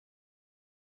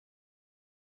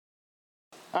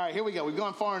All right, here we go. We've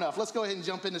gone far enough. Let's go ahead and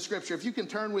jump into Scripture. If you can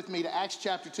turn with me to Acts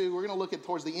chapter 2, we're going to look at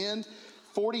towards the end,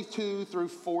 42 through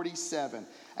 47.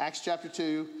 Acts chapter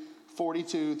 2,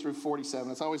 42 through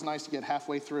 47. It's always nice to get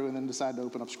halfway through and then decide to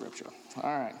open up Scripture.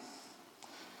 All right,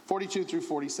 42 through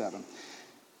 47.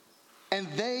 And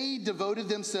they devoted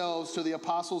themselves to the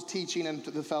apostles' teaching and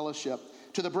to the fellowship,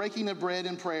 to the breaking of bread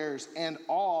and prayers, and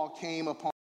awe came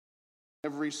upon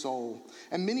every soul.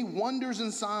 And many wonders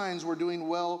and signs were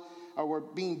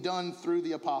being done through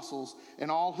the apostles, and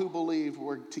all who believed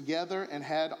were together and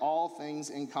had all things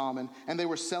in common. And they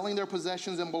were selling their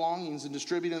possessions and belongings and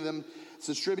distributing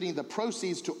the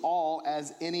proceeds to all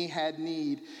as any had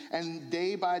need. And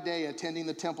day by day, attending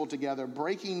the temple together,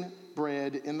 breaking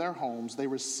bread in their homes, they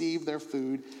received their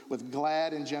food with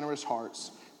glad and generous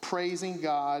hearts, praising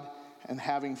God and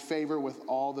having favor with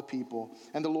all the people.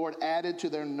 And the Lord added to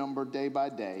their number day by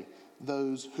day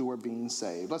those who are being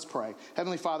saved. Let's pray.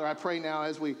 Heavenly Father, I pray now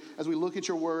as we look at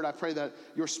your word, I pray that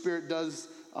your Spirit does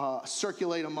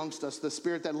circulate amongst us, the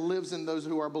Spirit that lives in those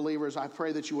who are believers. I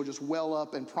pray that you will just well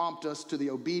up and prompt us to the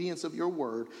obedience of your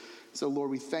word. So Lord,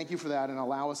 we thank you for that and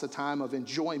allow us a time of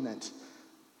enjoyment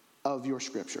of your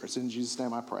scriptures. In Jesus'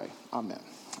 name I pray. Amen.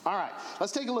 All right,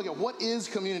 let's take a look at what is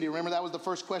community. Remember, that was the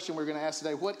first question we were going to ask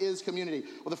today. What is community?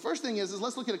 Well, the first thing is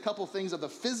let's look at a couple things of the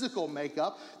physical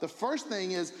makeup. The first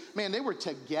thing is, man, they were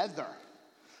together.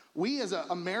 We as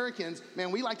Americans,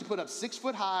 man, we like to put up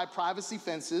 6-foot-high privacy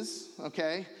fences,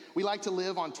 okay? We like to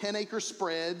live on 10-acre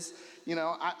spreads. You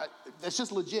know, that's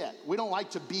just legit. We don't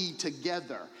like to be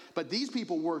together. But these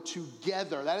people were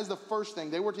together. That is the first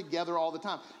thing. They were together all the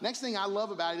time. Next thing I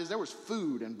love about it is there was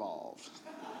food involved.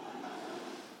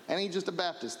 It ain't just a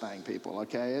Baptist thing, people,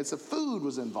 okay? It's food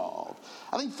was involved.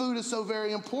 I think food is so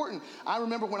very important. I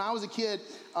remember when I was a kid,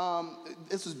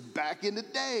 this was back in the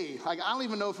day. Like, I don't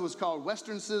even know if it was called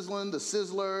Western Sizzlin', the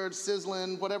Sizzler,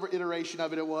 Sizzlin', whatever iteration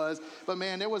of it was. But,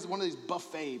 man, there was one of these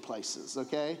buffet places,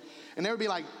 okay? And there would be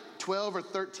like 12 or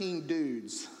 13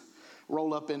 dudes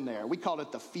roll up in there. We called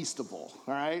it the Feastival, all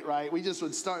right? We just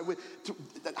would start with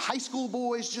high school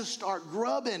boys just start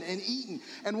grubbing and eating.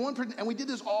 And we did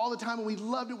this all the time, and we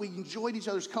loved it. We enjoyed each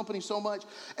other's company so much.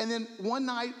 And then one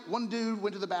night, one dude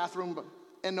went to the bathroom,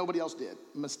 and nobody else did.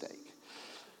 Mistake.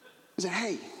 He said,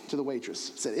 hey, to the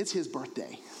waitress. Said, it's his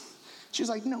birthday. She was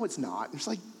like, no, it's not. It's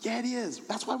like, yeah, it is.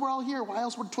 That's why we're all here. Why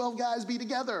else would 12 guys be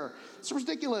together? It's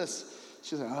ridiculous.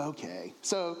 She said, okay.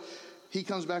 So he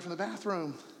comes back from the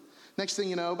bathroom. Next thing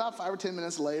you know, about 5 or 10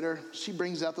 minutes later, she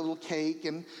brings out the little cake,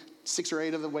 and 6 or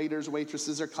 8 of the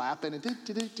waitresses are clapping, and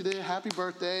happy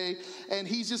birthday. And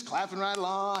he's just clapping right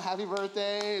along, happy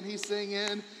birthday, and he's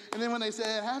singing. And then when they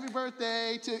said, happy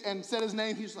birthday, and said his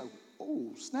name, he's like,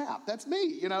 oh, snap, that's me.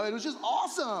 You know, it was just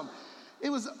awesome. It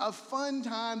was a fun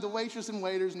time. The waitress and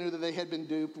waiters knew that they had been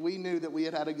duped. We knew that we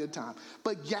had had a good time.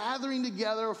 But gathering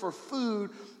together for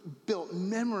food built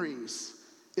memories.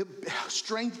 It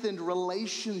strengthened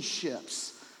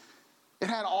relationships. It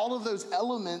had all of those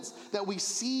elements that we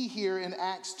see here in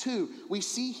Acts 2. We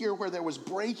see here where there was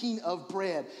breaking of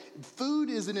bread. Food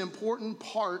is an important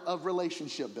part of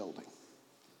relationship building.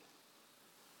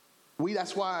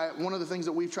 That's why one of the things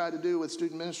that we've tried to do with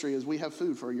student ministry is we have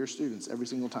food for your students every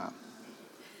single time.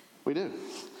 We do.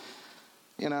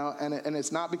 You know, and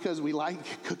it's not because we like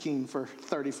cooking for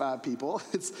 35 people.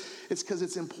 It's because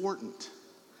it's important.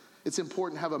 It's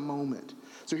important to have a moment.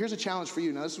 So here's a challenge for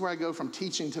you. Now, this is where I go from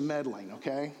teaching to meddling,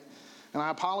 okay? And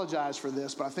I apologize for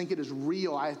this, but I think it is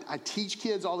real. I teach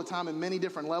kids all the time in many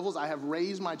different levels. I have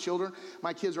raised my children.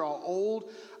 My kids are all old.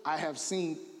 I have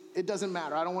seen, it doesn't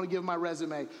matter. I don't want to give my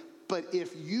resume. But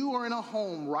if you are in a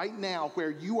home right now where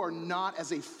you are not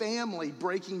as a family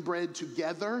breaking bread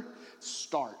together,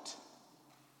 start.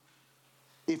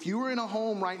 If you are in a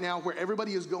home right now where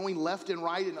everybody is going left and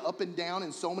right and up and down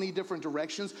in so many different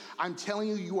directions, I'm telling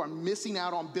you, you are missing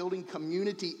out on building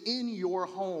community in your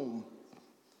home.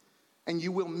 And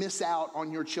you will miss out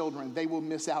on your children. They will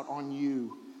miss out on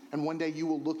you. And one day you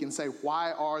will look and say,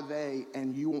 why are they?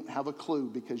 And you won't have a clue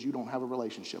because you don't have a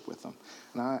relationship with them.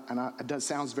 It does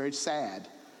sounds very sad,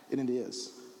 and it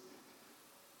is.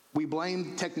 We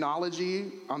blame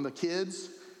technology on the kids.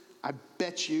 I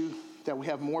bet you that we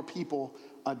have more people,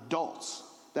 adults,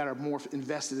 that are more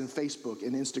invested in Facebook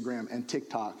and Instagram and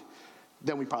TikTok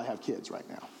than we probably have kids right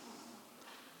now.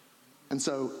 And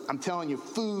so I'm telling you,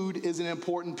 food is an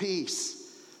important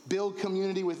piece. Build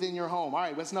community within your home. All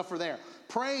right, that's enough for there.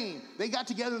 Praying. They got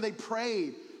together, they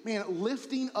prayed. Man,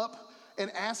 lifting up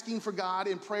and asking for God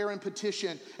in prayer and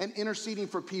petition and interceding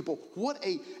for people. What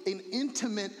an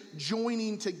intimate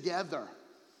joining together.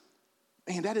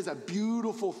 Man, that is a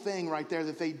beautiful thing right there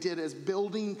that they did as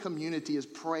building community, as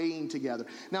praying together.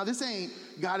 Now, this ain't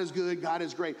God is good, God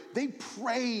is great. They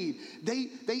prayed. They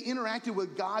interacted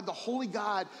with God, the holy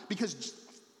God, because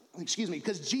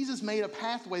Jesus made a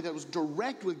pathway that was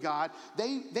direct with God.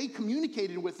 They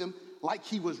communicated with him like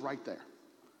he was right there.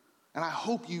 And I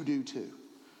hope you do too.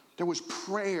 There was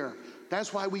prayer.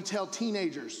 That's why we tell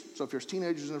teenagers. So if there's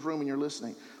teenagers in this room and you're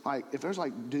listening, like if there's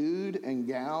like dude and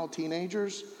gal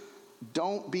teenagers,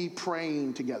 don't be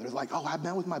praying together. Like, oh, I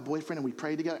met with my boyfriend and we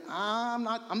prayed together. I'm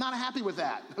not happy with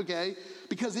that, okay?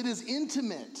 Because it is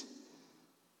intimate.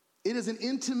 It is an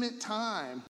intimate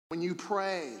time when you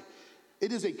pray.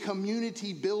 It is a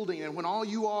community building, and when all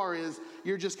you are is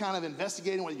you're just kind of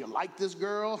investigating whether you like this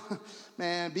girl,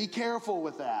 man, be careful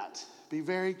with that. Be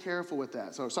very careful with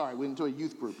that. So sorry, we went into a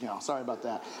youth group now. Sorry about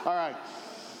that. All right.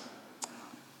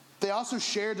 They also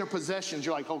shared their possessions.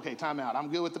 You're like, okay, time out. I'm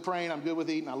good with the praying. I'm good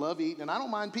with eating. I love eating. And I don't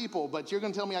mind people, but you're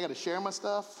going to tell me I got to share my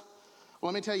stuff?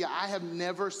 Well, let me tell you, I have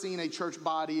never seen a church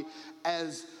body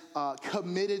as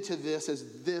committed to this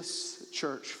as this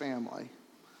church family.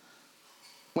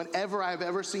 Whenever I've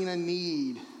ever seen a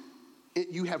need,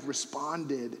 you have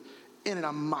responded in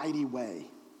a mighty way.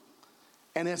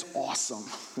 And it's awesome.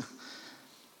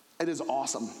 It is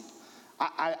awesome.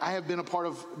 I have been a part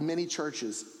of many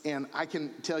churches, and I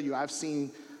can tell you, I've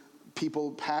seen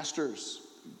people, pastors,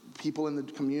 people in the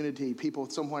community, people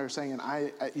somewhere saying,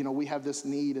 we have this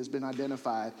need has been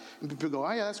identified. And people go,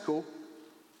 oh yeah, that's cool.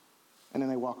 And then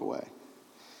they walk away.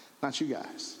 Not you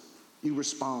guys. You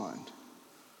respond.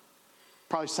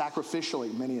 Probably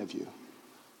sacrificially, many of you.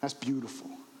 That's beautiful.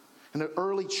 And the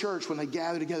early church, when they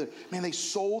gathered together, man, they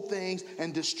sold things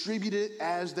and distributed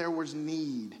as there was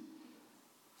need.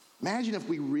 Imagine if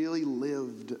we really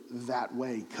lived that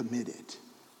way, committed.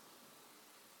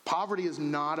 Poverty is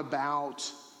not about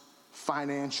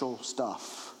financial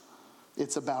stuff.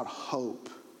 It's about hope.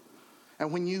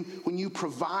 And when you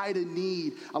provide a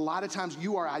need, a lot of times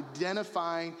you are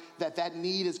identifying that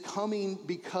need is coming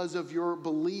because of your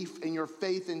belief and your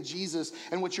faith in Jesus.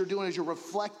 And what you're doing is you're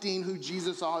reflecting who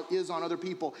Jesus is on other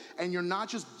people. And you're not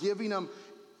just giving them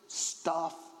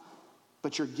stuff,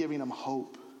 but you're giving them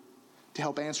hope to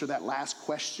help answer that last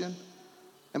question,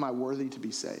 am I worthy to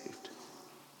be saved?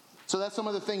 So that's some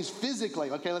of the things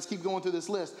physically. Okay, let's keep going through this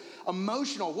list.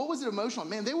 Emotional. What was it emotional?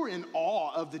 Man, they were in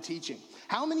awe of the teaching.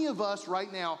 How many of us right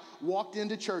now walked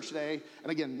into church today, and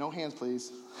again, no hands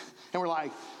please, and we're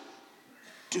like,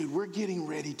 dude, we're getting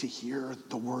ready to hear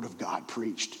the word of God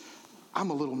preached. I'm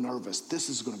a little nervous. This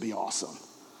is going to be awesome.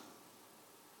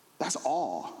 That's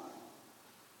awe.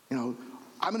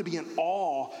 I'm going to be in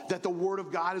awe that the word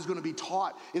of God is going to be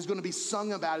taught, is going to be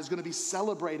sung about, is going to be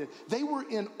celebrated. They were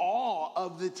in awe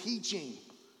of the teaching.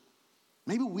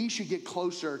 Maybe we should get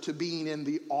closer to being in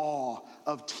the awe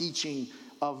of teaching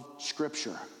of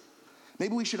Scripture.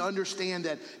 Maybe we should understand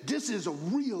that this is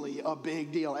really a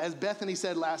big deal. As Bethany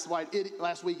said last week, it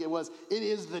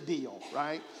is the deal,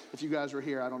 right? If you guys were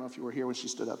here, I don't know if you were here when she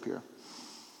stood up here.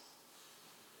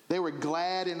 They were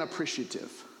glad and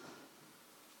appreciative.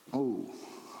 Oh,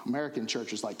 American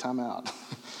church is like, time out.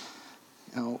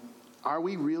 Are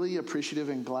we really appreciative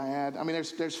and glad? I mean,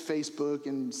 there's Facebook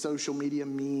and social media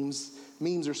memes.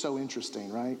 Memes are so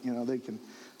interesting, right?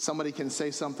 Somebody can say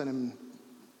something in,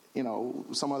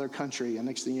 some other country, and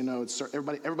next thing you know, it's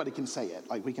everybody can say it.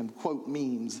 Like we can quote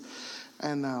memes.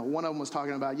 And one of them was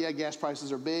talking about, gas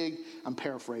prices are big. I'm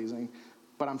paraphrasing,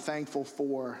 but I'm thankful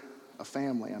for a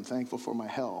family. I'm thankful for my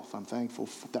health. I'm thankful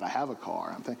that I have a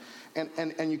car.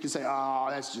 And you can say, oh,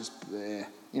 that's just,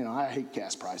 I hate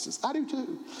gas prices. I do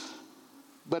too.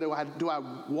 But do I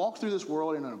walk through this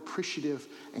world in an appreciative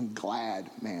and glad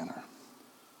manner?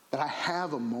 That I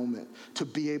have a moment to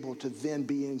be able to then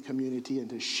be in community and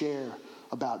to share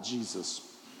about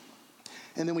Jesus.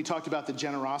 And then we talked about the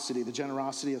generosity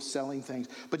of selling things.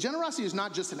 But generosity is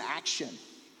not just an action.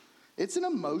 It's an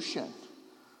emotion.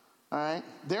 All right?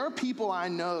 There are people I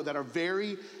know that are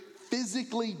very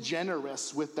physically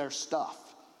generous with their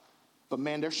stuff. But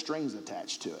man, there's strings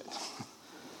attached to it.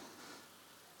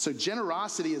 So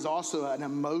generosity is also an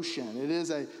emotion.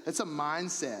 It's a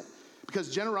mindset.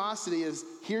 Because generosity is,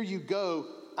 here you go,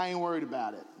 I ain't worried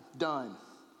about it. Done.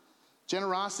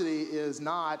 Generosity is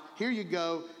not, here you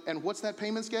go, and what's that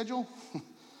payment schedule?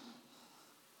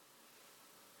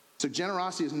 So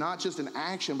generosity is not just an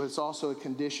action, but it's also a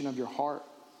condition of your heart.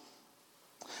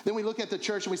 Then we look at the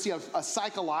church and we see a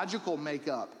psychological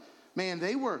makeup. Man,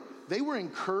 they were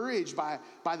encouraged by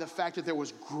the fact that there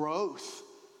was growth.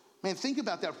 Man, think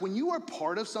about that. When you are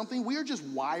part of something, we are just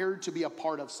wired to be a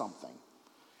part of something.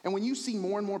 And when you see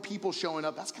more and more people showing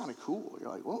up, that's kind of cool. You're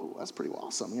like, whoa, that's pretty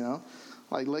awesome, you know?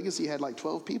 Like Legacy had like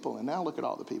 12 people, and now look at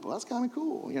all the people. That's kind of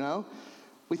cool, you know?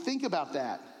 We think about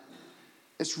that.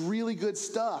 It's really good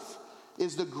stuff.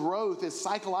 Is the growth, is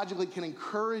psychologically can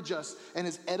encourage us and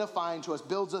is edifying to us,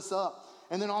 builds us up.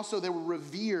 And then also they were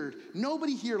revered.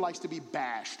 Nobody here likes to be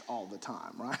bashed all the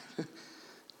time, right?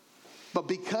 But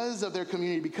because of their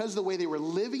community, because of the way they were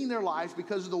living their life,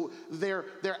 because of their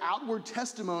outward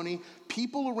testimony,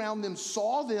 people around them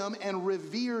saw them and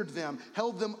revered them,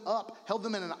 held them up, held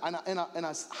them in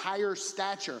a higher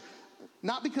stature.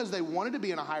 Not because they wanted to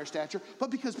be in a higher stature, but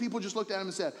because people just looked at them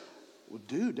and said, well,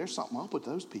 dude, there's something up with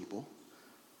those people.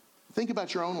 Think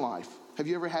about your own life. Have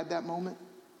you ever had that moment?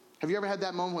 Have you ever had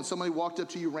that moment when somebody walked up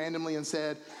to you randomly and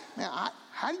said, man,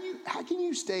 how can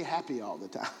you stay happy all the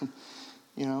time?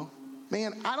 You know?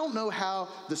 Man, I don't know how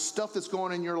the stuff that's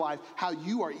going on in your life, how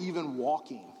you are even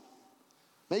walking.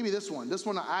 Maybe this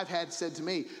one I've had said to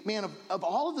me, man, of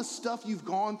all of the stuff you've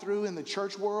gone through in the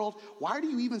church world, why do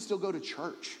you even still go to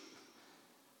church?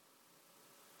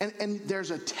 And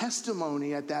there's a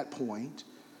testimony at that point,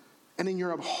 and in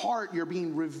your heart, you're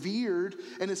being revered,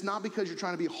 and it's not because you're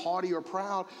trying to be haughty or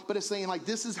proud, but it's saying like,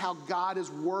 this is how God is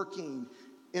working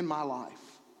in my life.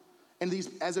 And these,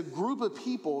 as a group of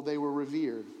people, they were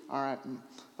revered. All right,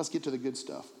 let's get to the good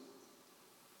stuff.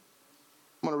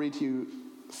 I'm going to read to you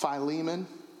Philemon,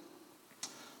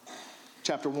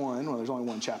 chapter 1. Well, there's only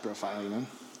one chapter of Philemon.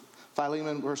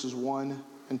 Philemon, verses 1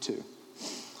 and 2.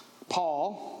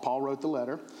 Paul wrote the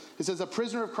letter. It says, a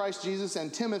prisoner of Christ Jesus,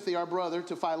 and Timothy, our brother,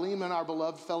 to Philemon, our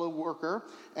beloved fellow worker,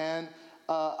 and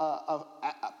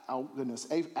Apphia,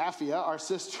 our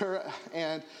sister,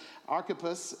 and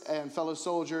Archippus, and fellow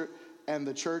soldier, and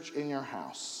the church in your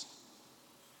house.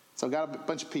 So got a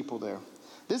bunch of people there.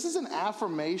 This is an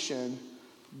affirmation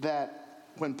that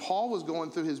when Paul was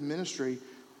going through his ministry,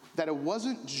 that it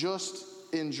wasn't just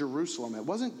in Jerusalem. It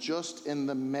wasn't just in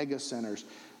the mega centers.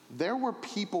 There were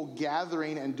people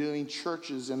gathering and doing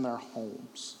churches in their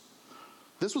homes.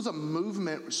 This was a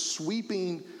movement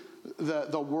sweeping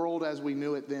the world as we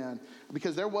knew it then,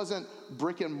 because there wasn't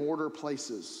brick and mortar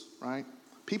places, right?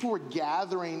 People were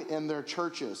gathering in their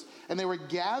churches, and they were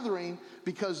gathering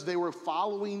because they were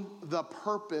following the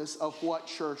purpose of what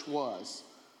church was.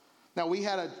 Now, we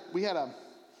had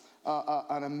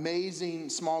an amazing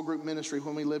small group ministry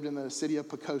when we lived in the city of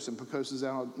Pocosin. Pocosin's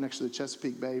out next to the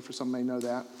Chesapeake Bay, for some may know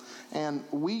that. And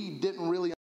we didn't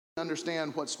really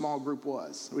understand what small group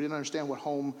was. We didn't understand what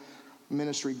home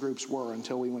ministry groups were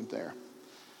until we went there.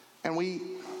 And we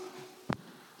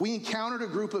encountered a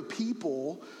group of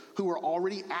people who were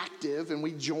already active, and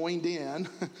we joined in.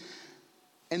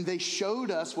 And they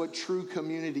showed us what true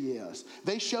community is.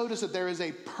 They showed us that there is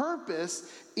a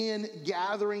purpose in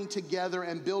gathering together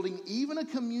and building even a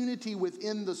community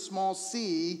within the small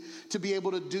C to be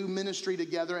able to do ministry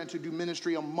together and to do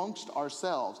ministry amongst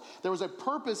ourselves. There was a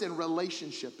purpose in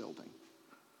relationship building.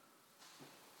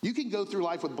 You can go through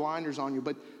life with blinders on you,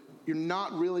 but you're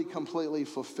not really completely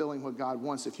fulfilling what God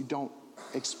wants if you don't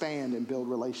expand and build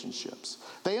relationships.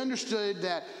 They understood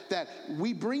that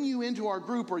we bring you into our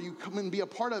group, or you come and be a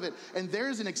part of it, and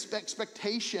there's an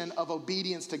expectation of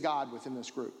obedience to God within this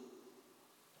group.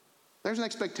 There's an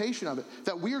expectation of it,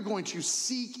 that we are going to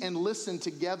seek and listen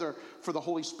together for the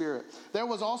Holy Spirit. There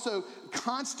was also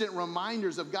constant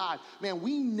reminders of God. Man,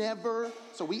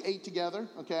 so we ate together,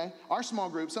 okay? Our small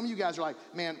group, some of you guys are like,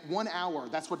 man, 1 hour,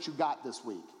 that's what you got this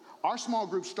week. Our small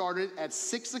group started at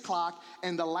 6 o'clock,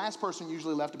 and the last person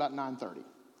usually left about 9:30.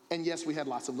 And yes, we had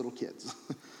lots of little kids.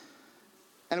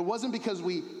 And it wasn't because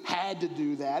we had to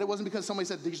do that. It wasn't because somebody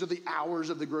said these are the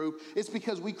hours of the group. It's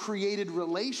because we created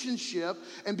relationship,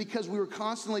 and because we were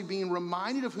constantly being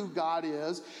reminded of who God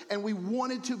is, and we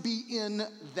wanted to be in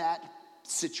that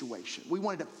situation. We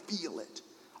wanted to feel it.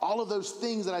 All of those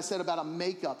things that I said about a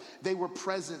makeup, they were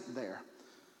present there.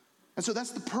 And so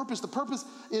that's the purpose. The purpose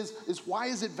is why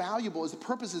is it valuable? The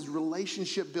purpose is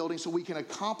relationship building, so we can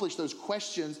accomplish those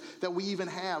questions that we even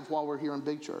have while we're here in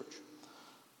Big Church.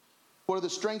 What are the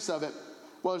strengths of it?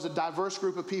 Well, there's a diverse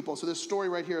group of people. So this story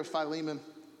right here of Philemon,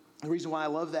 the reason why I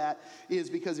love that is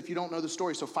because if you don't know the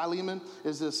story, so Philemon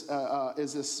is this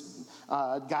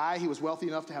guy. He was wealthy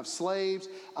enough to have slaves,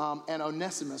 and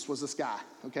Onesimus was this guy.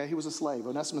 Okay, he was a slave.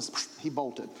 Onesimus, he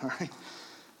bolted. All right.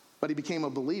 But he became a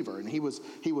believer, and he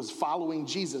was following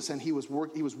Jesus, and he was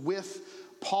with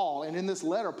Paul. And in this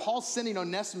letter, Paul's sending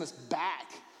Onesimus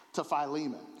back to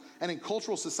Philemon. And in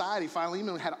cultural society,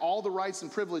 Philemon had all the rights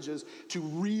and privileges to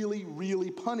really, really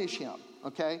punish him,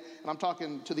 okay? And I'm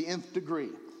talking to the nth degree.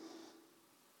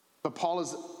 But Paul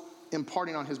is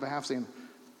imparting on his behalf, saying,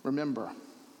 remember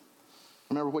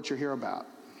what you're here about.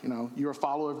 you're a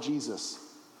follower of Jesus.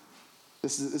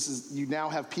 You now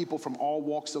have people from all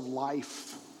walks of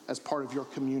life as part of your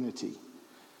community.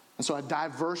 And so a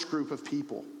diverse group of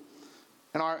people.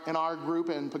 In our group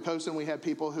in Pocosin, we had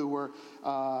people who were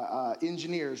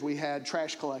engineers. We had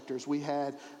trash collectors. We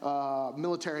had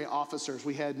military officers.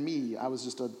 We had me. I was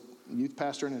just a youth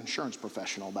pastor and an insurance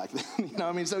professional back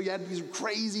then. So you had these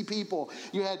crazy people.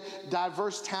 You had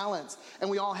diverse talents, and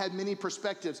we all had many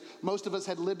perspectives. Most of us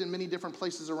had lived in many different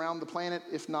places around the planet,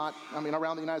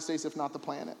 around the United States, if not the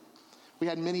planet. We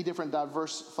had many different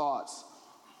diverse thoughts.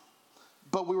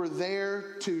 But we were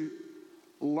there to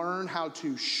learn how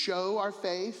to show our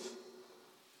faith,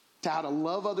 to how to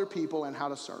love other people, and how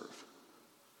to serve.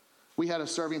 We had a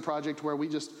serving project where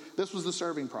this was the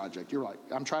serving project. You're like,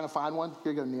 I'm trying to find one.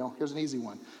 Here you go, Neil. Here's an easy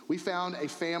one. We found a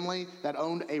family that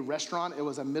owned a restaurant. It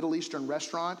was a Middle Eastern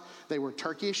restaurant. They were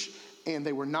Turkish, and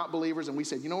they were not believers. And we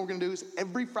said, what we're going to do is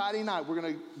every Friday night, we're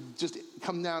going to just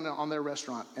come down on their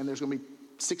restaurant, and there's going to be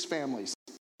 6 families.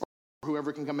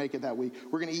 Whoever can come make it that week.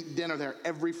 We're going to eat dinner there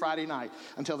every Friday night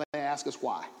until they ask us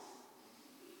why.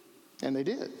 And they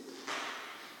did.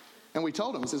 And we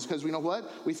told them, because you know what?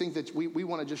 We think that we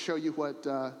want to just show you what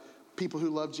people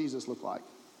who love Jesus look like.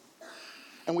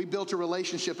 And we built a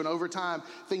relationship, and over time,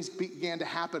 things began to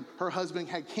happen. Her husband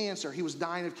had cancer. He was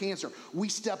dying of cancer. We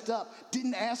stepped up,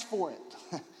 didn't ask for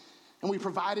it. And we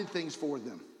provided things for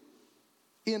them.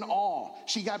 In awe.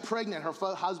 She got pregnant. Her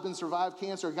husband survived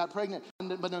cancer, got pregnant,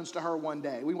 unbeknownst to her one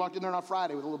day. We walked in there on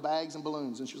Friday with little bags and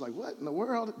balloons, and she was like, what in the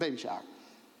world? Baby shower.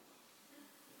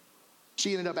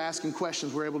 She ended up asking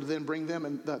questions. We were able to then bring them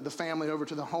and the family over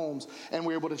to the homes, and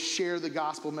we were able to share the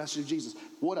gospel message of Jesus.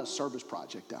 What a service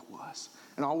project that was.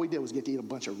 And all we did was get to eat a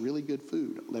bunch of really good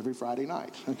food every Friday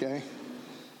night, okay?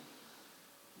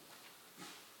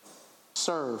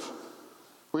 Serve.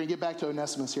 We're going to get back to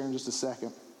Onesimus here in just a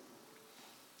second.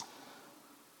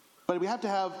 But we have to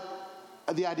have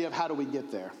the idea of how do we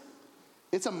get there.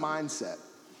 It's a mindset.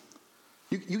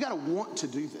 You got to want to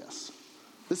do this.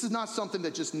 This is not something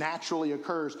that just naturally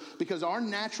occurs, because our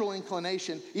natural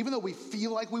inclination, even though we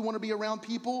feel like we want to be around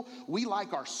people, we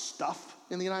like our stuff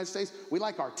in the United States. We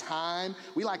like our time.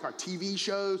 We like our TV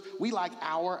shows. We like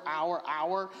our.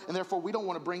 And therefore, we don't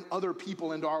want to bring other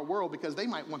people into our world because they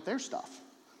might want their stuff,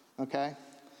 okay?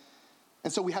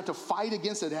 And so we have to fight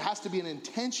against it. It has to be an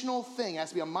intentional thing. It has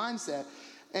to be a mindset.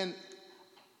 And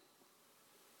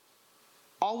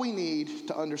all we need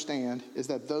to understand is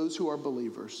that those who are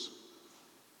believers,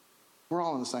 we're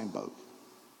all in the same boat.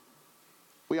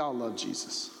 We all love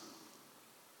Jesus.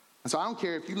 And so I don't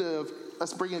care if you live,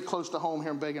 let's bring it close to home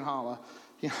here in Bacon Hollow.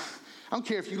 I don't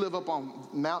care if you live up on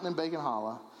mountain in Bacon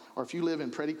Hollow or if you live in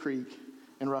Pretty Creek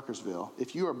in Ruckersville.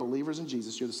 If you are believers in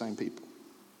Jesus, you're the same people.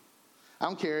 I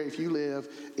don't care if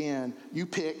you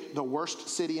pick the worst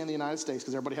city in the United States,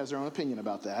 because everybody has their own opinion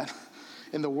about that.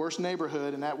 In the worst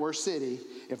neighborhood, in that worst city,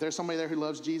 if there's somebody there who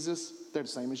loves Jesus, they're the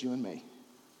same as you and me.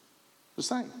 The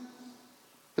same.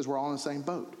 Because we're all in the same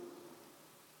boat.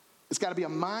 It's got to be a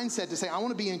mindset to say, I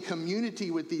want to be in community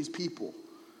with these people.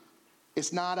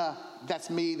 It's not that's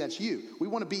me, that's you. We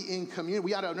want to be in community.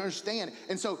 We got to understand.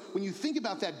 And so when you think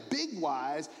about that big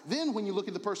wise, then when you look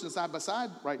at the person side by side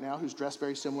right now who's dressed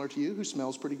very similar to you, who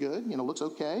smells pretty good, looks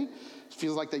okay,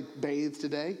 feels like they bathed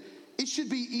today, it should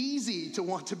be easy to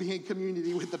want to be in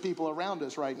community with the people around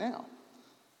us right now.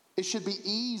 It should be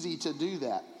easy to do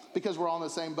that because we're all in the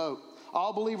same boat.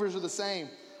 All believers are the same.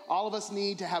 All of us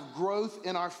need to have growth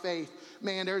in our faith.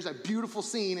 Man, there's a beautiful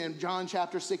scene in John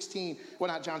chapter 16. Well,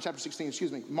 not John chapter 16,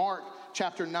 excuse me. Mark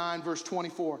chapter 9, verse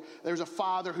 24. There's a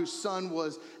father whose son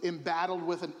was embattled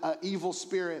with an evil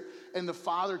spirit. And the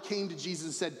father came to Jesus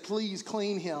and said, please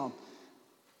clean him.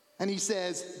 And he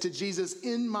says to Jesus,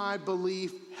 in my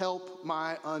belief, help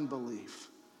my unbelief.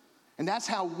 And that's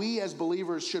how we as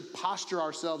believers should posture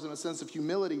ourselves in a sense of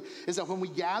humility, is that when we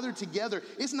gather together,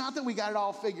 it's not that we got it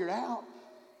all figured out.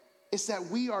 It's that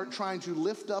we are trying to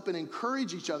lift up and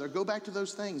encourage each other. Go back to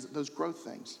those things, those growth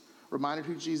things.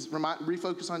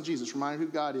 Refocus on Jesus, reminded who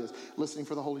God is, listening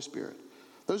for the Holy Spirit.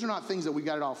 Those are not things that we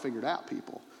got it all figured out,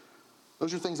 people.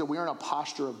 Those are things that we're in a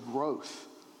posture of growth.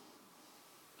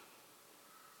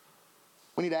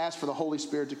 We need to ask for the Holy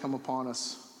Spirit to come upon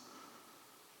us.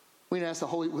 We need to ask the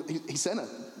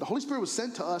Holy Spirit was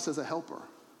sent to us as a helper.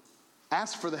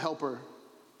 Ask for the helper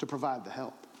to provide the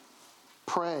help.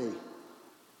 Pray,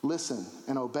 listen,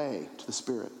 and obey to the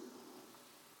Spirit.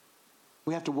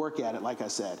 We have to work at it, like I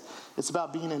said. It's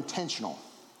about being intentional.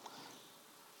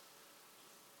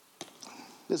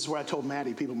 This is where I told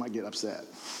Maddie people might get upset.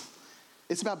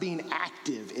 It's about being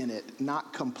active in it,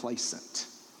 not complacent.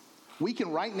 We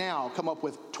can right now come up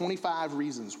with 25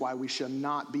 reasons why we should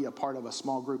not be a part of a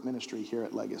small group ministry here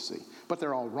at Legacy, but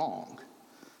they're all wrong.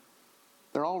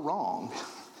 They're all wrong.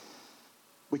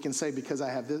 We can say because I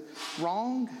have this.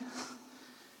 Wrong,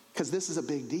 because this is a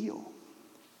big deal.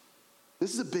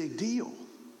 This is a big deal.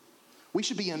 We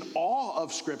should be in awe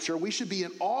of Scripture. We should be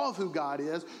in awe of who God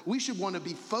is. We should want to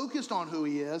be focused on who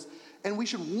He is, and we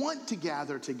should want to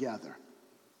gather together.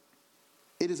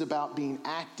 It is about being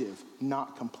active,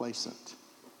 not complacent.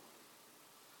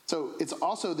 So it's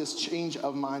also this change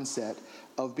of mindset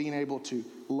of being able to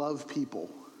love people.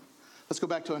 Let's go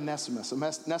back to Onesimus.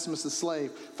 Onesimus the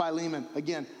slave, Philemon.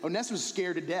 Again, Onesimus is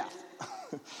scared to death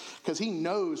because he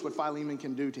knows what Philemon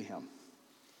can do to him.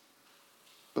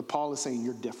 But Paul is saying,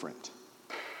 you're different.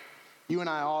 You and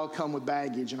I all come with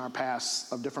baggage in our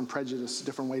past of different prejudice,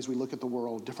 different ways we look at the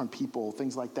world, different people,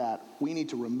 things like that. We need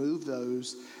to remove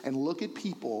those and look at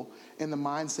people in the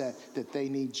mindset that they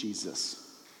need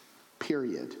Jesus.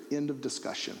 Period. End of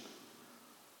discussion.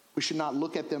 We should not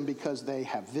look at them because they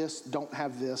have this, don't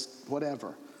have this,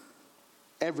 whatever.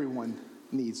 Everyone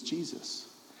needs Jesus.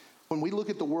 When we look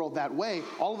at the world that way,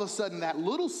 all of a sudden that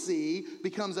little C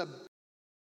becomes a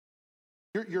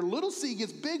Your little C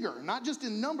gets bigger, not just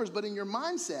in numbers, but in your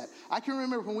mindset. I can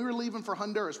remember when we were leaving for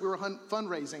Honduras, we were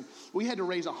fundraising. We had to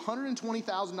raise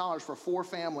 $120,000 for 4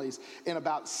 families in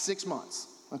about 6 months,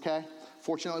 okay?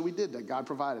 Fortunately, we did that. God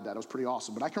provided that. It was pretty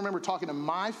awesome. But I can remember talking to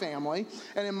my family,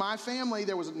 and in my family,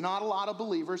 there was not a lot of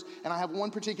believers, and I have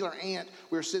one particular aunt.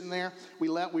 We were sitting there. We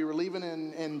were leaving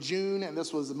in June, and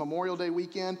this was Memorial Day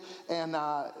weekend, and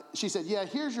she said, yeah,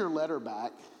 here's your letter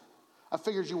back. I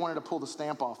figured you wanted to pull the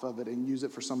stamp off of it and use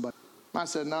it for somebody. I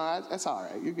said, no, that's all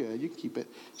right. You're good. You can keep it.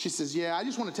 She says, yeah, I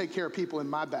just want to take care of people in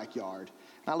my backyard.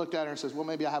 And I looked at her and says, well,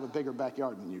 maybe I have a bigger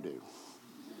backyard than you do.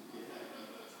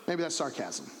 Maybe that's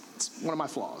sarcasm. It's one of my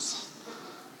flaws.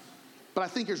 But I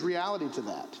think there's reality to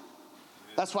that.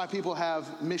 That's why people are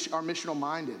missional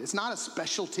minded. It's not a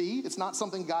specialty. It's not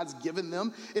something God's given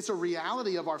them. It's a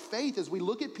reality of our faith as we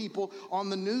look at people on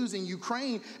the news in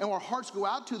Ukraine and our hearts go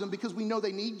out to them because we know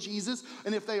they need Jesus.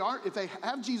 And if they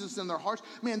have Jesus in their hearts,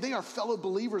 man, they are fellow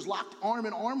believers locked arm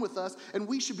in arm with us, and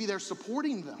we should be there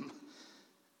supporting them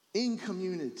in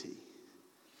community.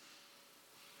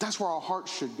 That's where our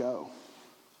hearts should go.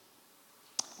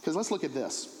 Because let's look at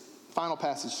this final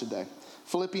passage today.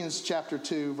 Philippians chapter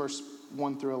 2, verse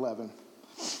 1 through 11.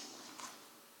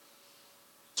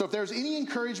 So if there's any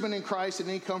encouragement in Christ and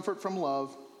any comfort from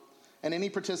love and any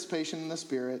participation in the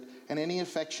Spirit and any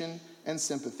affection and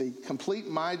sympathy, complete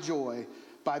my joy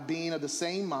by being of the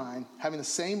same mind, having the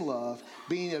same love,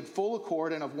 being in full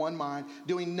accord and of one mind,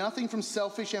 doing nothing from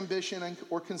selfish ambition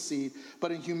or conceit, but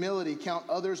in humility count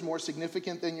others more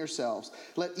significant than yourselves.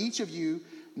 Let each of you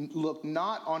look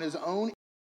not on his own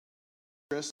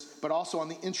interests, but also on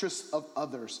the interests of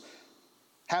others.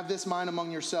 Have this mind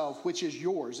among yourselves, which is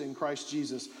yours in Christ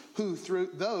Jesus, who,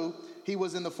 though he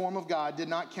was in the form of God, did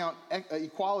not count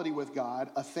equality with God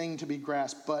a thing to be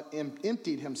grasped, but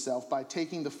emptied himself by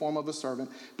taking the form of a servant,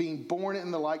 being born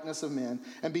in the likeness of men,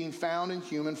 and being found in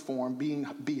human form,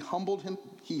 he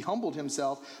humbled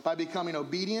himself by becoming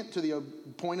obedient to the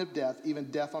point of death,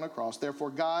 even death on a cross. Therefore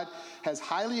God has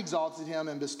highly exalted him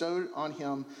and bestowed on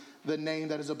him the name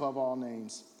that is above all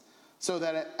names, so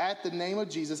that at the name of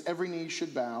Jesus, every knee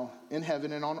should bow in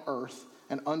heaven and on earth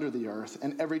and under the earth,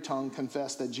 and every tongue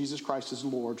confess that Jesus Christ is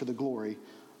Lord, to the glory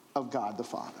of God the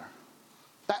Father.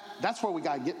 That's where we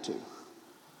got to get to.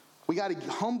 We got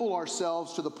to humble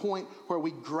ourselves to the point where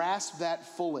we grasp that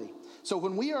fully. So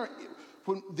when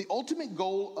the ultimate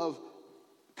goal of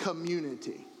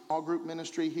community, small group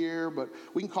ministry here, but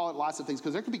we can call it lots of things,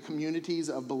 because there could be communities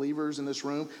of believers in this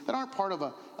room that aren't part of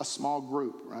a small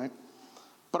group, right?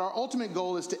 But our ultimate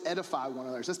goal is to edify one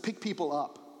another. Let's pick people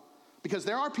up. Because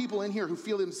there are people in here who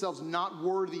feel themselves not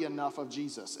worthy enough of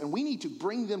Jesus. And we need to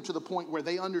bring them to the point where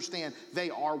they understand they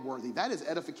are worthy. That is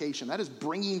edification. That is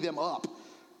bringing them up.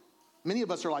 Many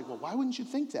of us are like, well, why wouldn't you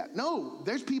think that? No,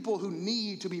 there's people who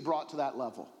need to be brought to that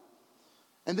level.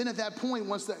 And then at that point,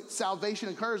 once that salvation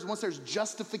occurs, once there's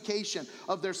justification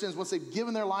of their sins, once they've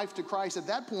given their life to Christ, at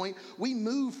that point, we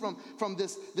move from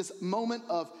this moment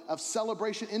of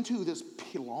celebration into this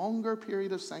longer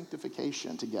period of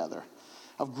sanctification together,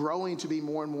 of growing to be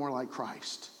more and more like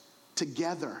Christ,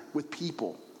 together with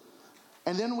people.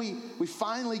 And then we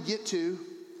finally get to,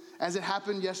 as it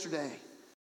happened yesterday,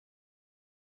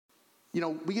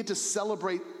 we get to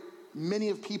celebrate many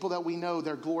of people that we know,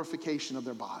 their glorification of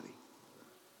their body.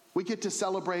 We get to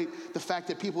celebrate the fact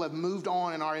that people have moved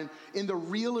on and are in the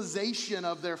realization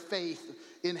of their faith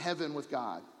in heaven with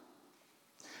God.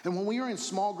 And when we are in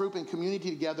small group and community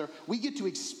together, we get to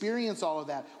experience all of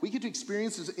that. We get to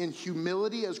experience this in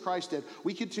humility as Christ did.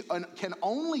 We can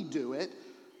only do it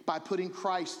by putting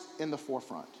Christ in the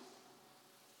forefront.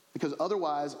 Because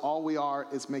otherwise, all we are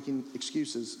is making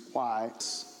excuses why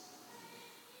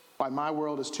my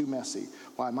world is too messy,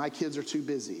 why my kids are too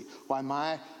busy, why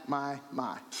my.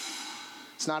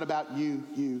 It's not about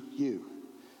you.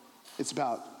 It's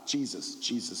about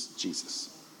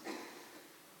Jesus.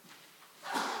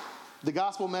 The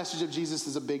gospel message of Jesus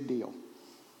is a big deal.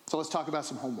 So let's talk about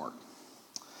some homework.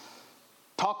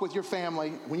 Talk with your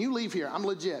family. When you leave here, I'm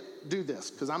legit, do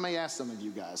this, because I may ask some of you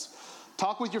guys.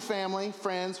 Talk with your family,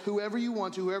 friends, whoever you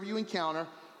want to, whoever you encounter.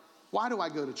 Why do I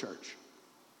go to church?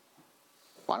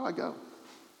 Why do I go?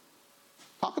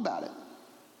 Talk about it.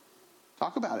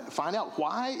 Talk about it. Find out,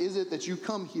 why is it that you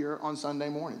come here on Sunday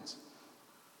mornings?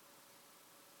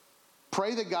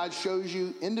 Pray that God shows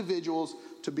you individuals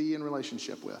to be in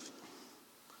relationship with.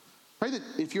 Pray that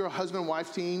if you're a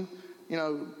husband-wife team,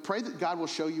 pray that God will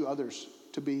show you others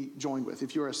to be joined with.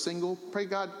 If you're a single, pray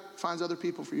God finds other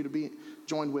people for you to be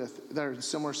joined with that are in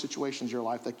similar situations in your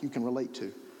life that you can relate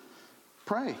to.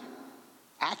 Pray.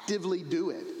 Actively do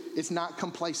it. It's not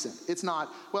complacent. It's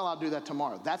not, well, I'll do that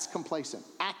tomorrow. That's complacent.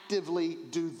 Actively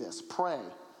do this. Pray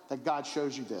that God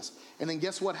shows you this. And then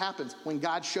guess what happens? When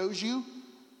God shows you,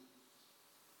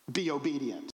 be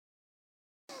obedient.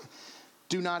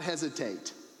 Do not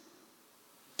hesitate.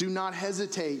 Do not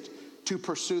hesitate to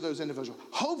pursue those individuals.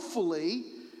 Hopefully,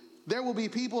 there will be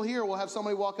people here, we'll have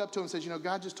somebody walk up to him and say,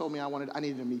 God just told me I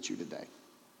needed to meet you today.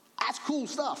 That's cool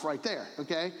stuff right there,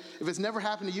 okay? If it's never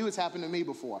happened to you, it's happened to me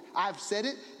before. I've said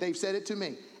it, they've said it to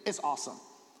me. It's awesome.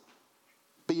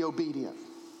 Be obedient.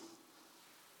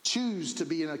 Choose to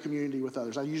be in a community with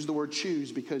others. I use the word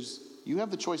choose because you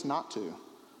have the choice not to,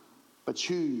 but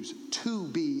choose to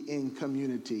be in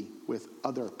community with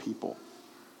other people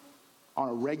on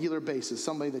a regular basis,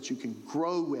 somebody that you can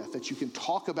grow with, that you can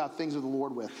talk about things of the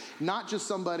Lord with. Not just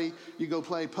somebody you go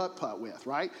play putt-putt with,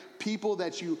 right? People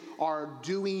that you are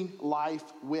doing life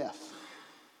with.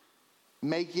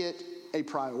 Make it a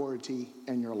priority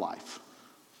in your life.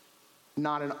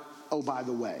 Not an, oh, by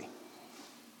the way.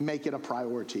 Make it a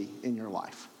priority in your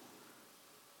life.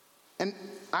 And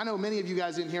I know many of you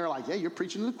guys in here are like, yeah, you're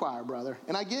preaching to the choir, brother.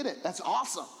 And I get it. That's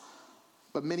awesome.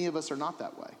 But many of us are not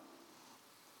that way.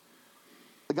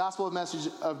 The gospel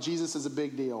message of Jesus is a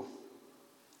big deal.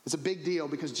 It's a big deal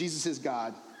because Jesus is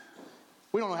God.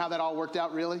 We don't know how that all worked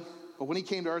out really, but when he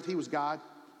came to earth, he was God.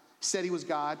 He said he was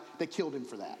God. They killed him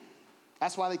for that.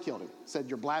 That's why they killed him. Said,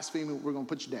 you're blaspheming, we're going to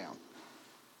put you down.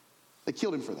 They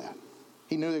killed him for that.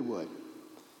 He knew they would.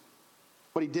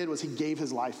 What he did was he gave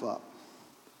his life up.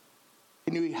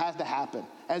 He knew it had to happen.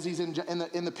 As he's in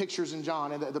the pictures in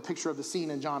John, and the picture of the scene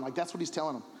in John, like that's what he's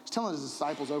telling them. He's telling his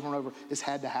disciples over and over, this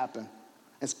had to happen.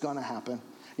 It's going to happen.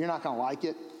 You're not going to like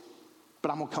it, but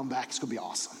I'm going to come back. It's going to be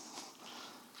awesome.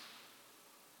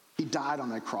 He died on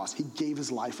that cross. He gave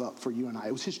his life up for you and I.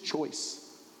 It was his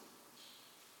choice.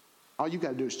 All you got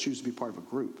to do is choose to be part of a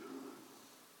group.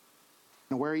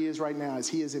 And where he is right now is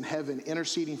he is in heaven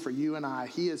interceding for you and I.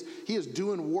 He is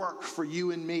doing work for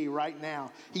you and me right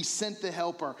now. He sent the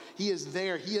helper. He is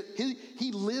there.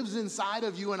 He lives inside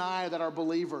of you and I that are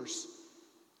believers.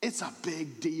 It's a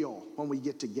big deal when we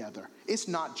get together. It's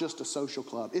not just a social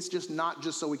club. It's just not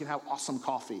just so we can have awesome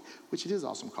coffee, which it is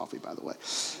awesome coffee, by the way.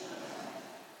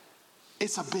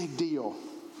 It's a big deal.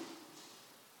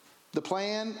 The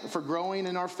plan for growing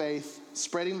in our faith,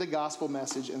 spreading the gospel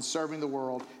message, and serving the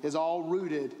world is all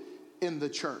rooted in the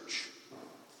church.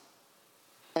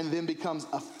 And then becomes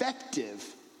effective.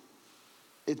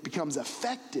 It becomes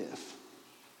effective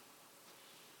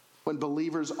when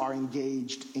believers are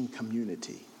engaged in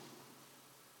community.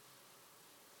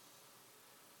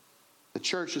 The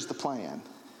church is the plan.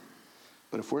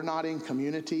 But if we're not in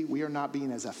community, we are not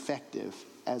being as effective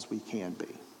as we can be.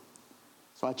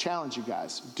 So I challenge you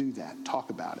guys, do that. Talk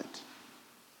about it.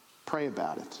 Pray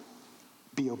about it.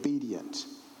 Be obedient.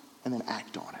 And then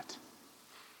act on it.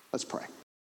 Let's pray.